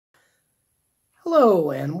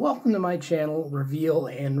Hello and welcome to my channel, Reveal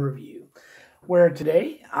and Review, where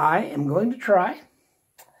today I am going to try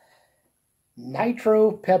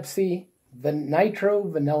Nitro Pepsi, the Nitro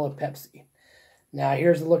Vanilla Pepsi. Now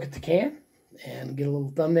here's a look at the can and get a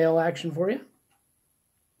little thumbnail action for you.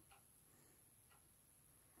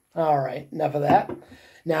 Alright, enough of that.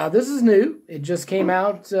 Now this is new. It just came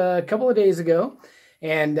out a couple of days ago.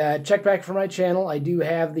 And check back for my channel. I do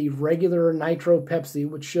have the regular Nitro Pepsi,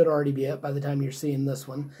 which should already be up by the time you're seeing this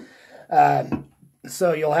one.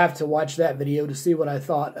 So you'll have to watch that video to see what I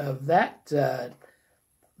thought of that, the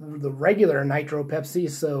regular Nitro Pepsi.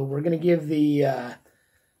 So we're going to give the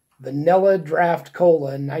Vanilla Draft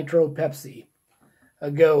Cola Nitro Pepsi a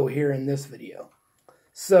go here in this video.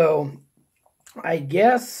 So I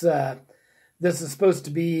guess this is supposed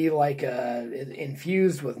to be like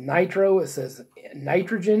infused with nitro. It says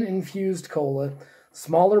nitrogen-infused cola,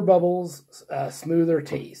 smaller bubbles, smoother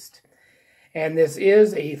taste. And this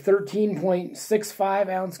is a 13.65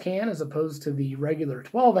 ounce can as opposed to the regular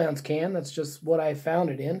 12 ounce can. That's just what I found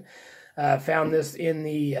it in. Found this in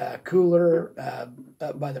the cooler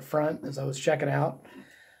up by the front as I was checking out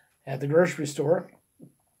at the grocery store.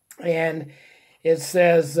 And it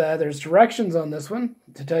says there's directions on this one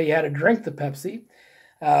to tell you how to drink the Pepsi.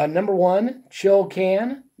 Number 1, chill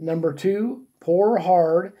can. Number 2, pour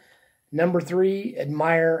hard. Number 3,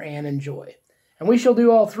 admire and enjoy. And we shall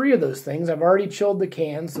do all three of those things. I've already chilled the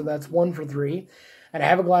can, so that's 1 for 3. And I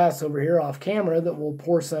have a glass over here off camera that we'll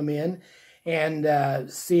pour some in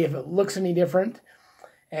and see if it looks any different.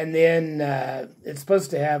 And then it's supposed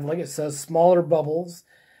to have, like it says, smaller bubbles,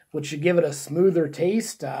 which should give it a smoother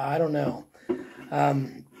taste. I don't know.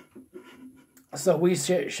 So we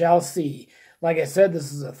shall see. Like I said,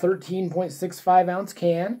 this is a 13.65 ounce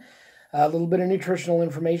can. A little bit of nutritional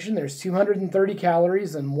information. There's 230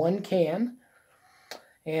 calories in one can.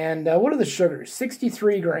 And what are the sugars?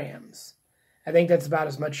 63 grams. I think that's about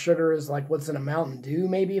as much sugar as like what's in a Mountain Dew,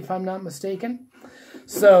 maybe, if I'm not mistaken.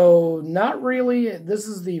 So not really. This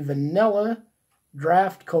is the Vanilla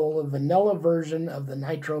Draft Cola, vanilla version of the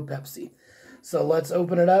Nitro Pepsi. So let's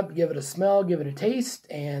open it up, give it a smell, give it a taste,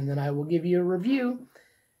 and then I will give you a review.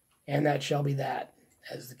 And that shall be that,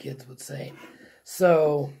 as the kids would say.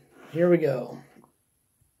 So, here we go.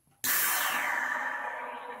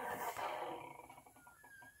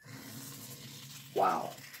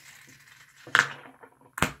 Wow.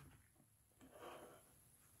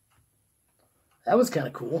 That was kind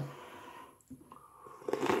of cool.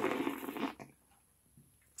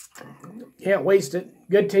 Can't waste it.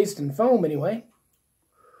 Good tasting foam anyway.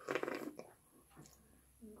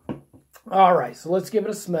 All right, so let's give it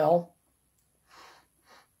a smell.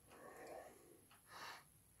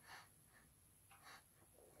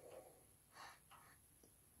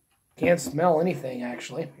 Can't smell anything,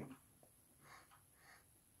 actually.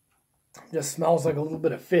 Just smells like a little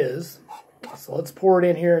bit of fizz. So let's pour it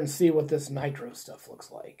in here and see what this nitro stuff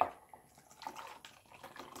looks like.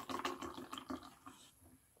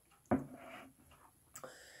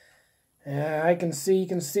 You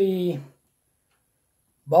can see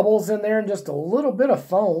bubbles in there and just a little bit of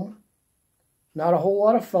foam. Not a whole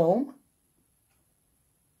lot of foam.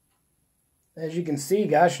 As you can see,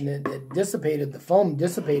 gosh, and it dissipated. The foam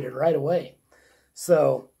dissipated right away.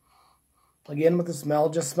 So, again, with the smell,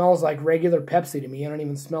 it just smells like regular Pepsi to me. I don't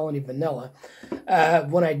even smell any vanilla.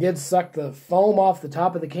 When I did suck the foam off the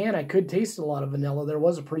top of the can, I could taste a lot of vanilla. There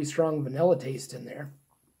was a pretty strong vanilla taste in there.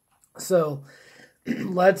 So,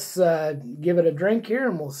 let's give it a drink here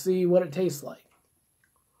and we'll see what it tastes like.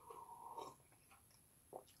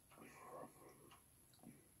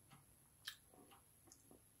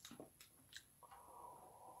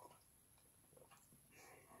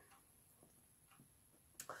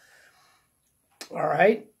 All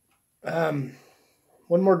right.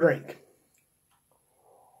 One more drink.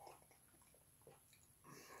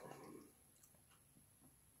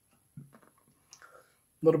 A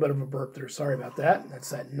little bit of a burp there. Sorry about that.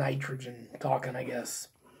 That's that nitrogen talking, I guess.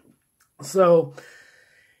 So,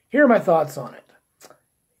 here are my thoughts on it.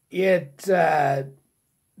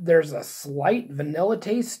 There's a slight vanilla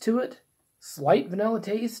taste to it. Slight vanilla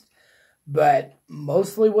taste. But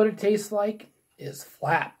mostly what it tastes like is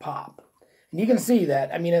flat pop. And you can see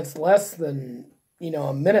that. I mean, it's less than,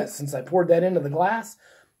 a minute since I poured that into the glass.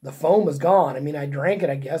 The foam is gone. I mean, I drank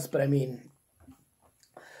it, I guess, but I mean,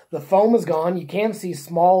 the foam is gone. You can see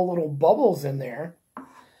small little bubbles in there,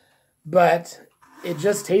 but it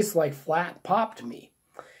just tastes like flat pop to me.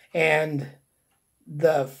 And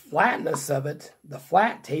the flatness of it, the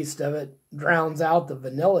flat taste of it, drowns out the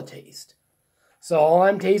vanilla taste. So all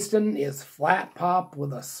I'm tasting is flat pop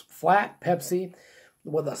with a flat Pepsi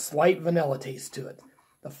with a slight vanilla taste to it.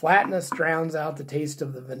 The flatness drowns out the taste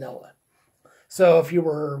of the vanilla. So if you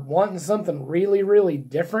were wanting something really, really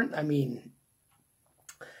different, I mean,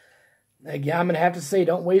 again, I'm going to have to say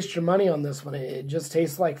don't waste your money on this one. It just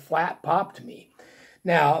tastes like flat pop to me.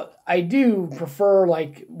 Now, I do prefer,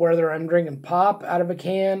 like, whether I'm drinking pop out of a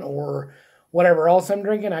can or whatever else I'm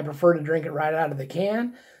drinking, I prefer to drink it right out of the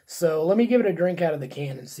can. So let me give it a drink out of the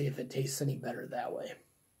can and see if it tastes any better that way.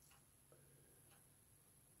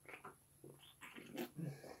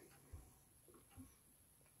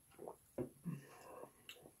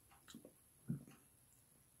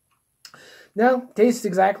 No, tastes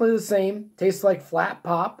exactly the same. Tastes like flat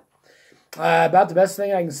pop. About the best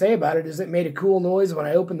thing I can say about it is it made a cool noise when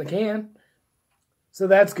I opened the can. So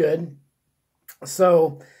that's good.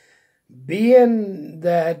 So being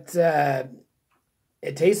that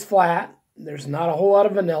it tastes flat, there's not a whole lot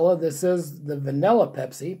of vanilla. This is the vanilla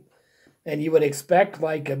Pepsi. And you would expect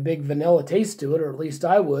like a big vanilla taste to it, or at least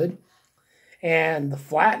I would. And the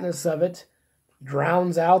flatness of it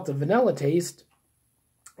drowns out the vanilla taste.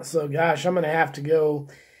 So, gosh, I'm going to have to go.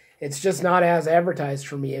 It's just not as advertised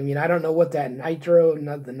for me. I mean, I don't know what that nitro,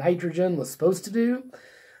 the nitrogen was supposed to do,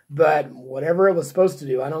 but whatever it was supposed to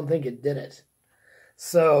do, I don't think it did it.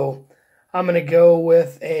 So, I'm going to go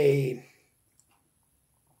with a,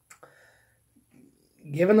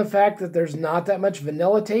 given the fact that there's not that much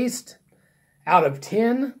vanilla taste, out of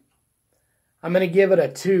 10, I'm going to give it a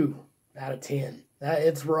 2 out of 10.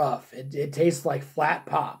 It's rough. It tastes like flat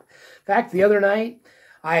pop. In fact, the other night,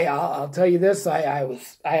 I'll tell you this, I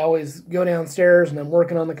always go downstairs and I'm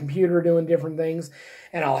working on the computer doing different things,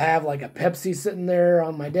 and I'll have like a Pepsi sitting there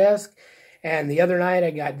on my desk. And the other night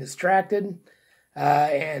I got distracted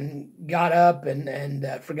and got up and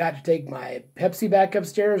forgot to take my Pepsi back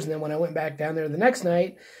upstairs. And then when I went back down there the next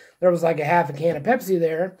night, there was like a half a can of Pepsi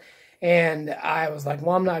there. And I was like,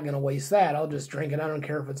 well, I'm not going to waste that. I'll just drink it. I don't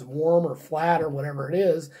care if it's warm or flat or whatever it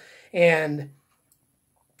is. And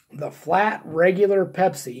the flat, regular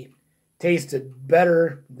Pepsi tasted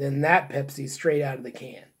better than that Pepsi straight out of the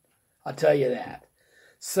can. I'll tell you that.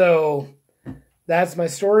 So that's my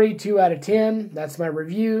story, 2 out of 10. That's my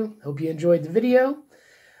review. Hope you enjoyed the video.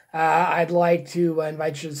 I'd like to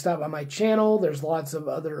invite you to stop by my channel. There's lots of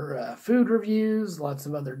other food reviews, lots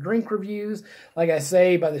of other drink reviews. Like I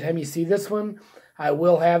say, by the time you see this one, I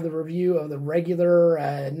will have the review of the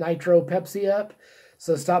regular Nitro Pepsi up.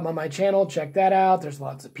 So stop by my channel, check that out. There's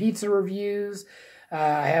lots of pizza reviews.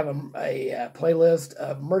 I have a playlist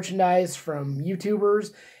of merchandise from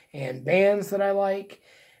YouTubers and bands that I like,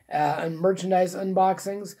 and merchandise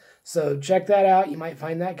unboxings. So check that out. You might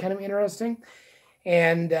find that kind of interesting.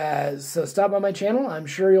 And so stop by my channel. I'm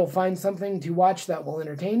sure you'll find something to watch that will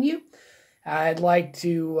entertain you. I'd like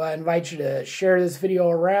to invite you to share this video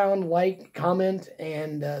around, like, comment,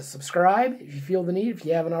 and subscribe if you feel the need, if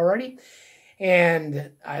you haven't already.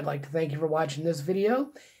 And I'd like to thank you for watching this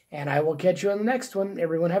video, and I will catch you on the next one.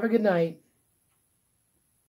 Everyone have a good night.